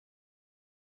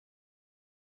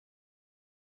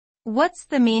What's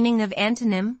the meaning of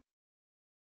antonym?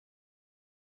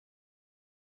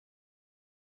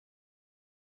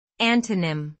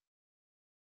 Antonym.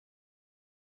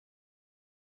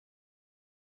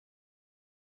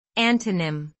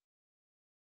 Antonym.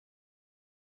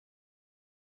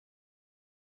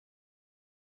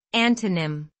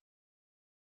 Antonym.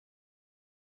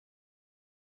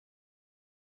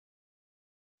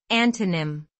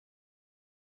 Antonym.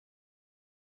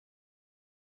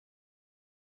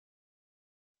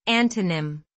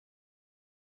 Antonym.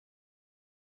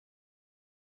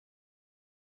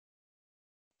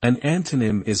 An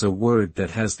antonym is a word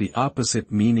that has the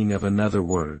opposite meaning of another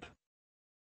word.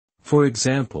 For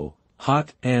example,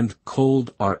 hot and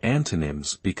cold are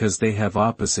antonyms because they have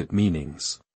opposite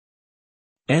meanings.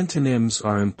 Antonyms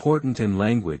are important in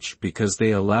language because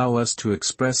they allow us to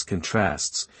express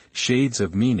contrasts, shades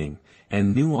of meaning,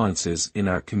 and nuances in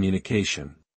our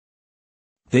communication.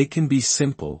 They can be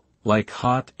simple, like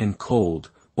hot and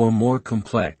cold, or more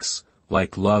complex,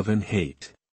 like love and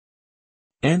hate.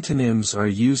 Antonyms are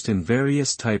used in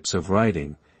various types of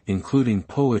writing, including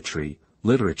poetry,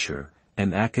 literature,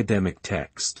 and academic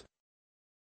text.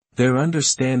 Their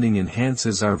understanding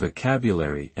enhances our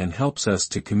vocabulary and helps us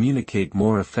to communicate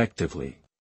more effectively.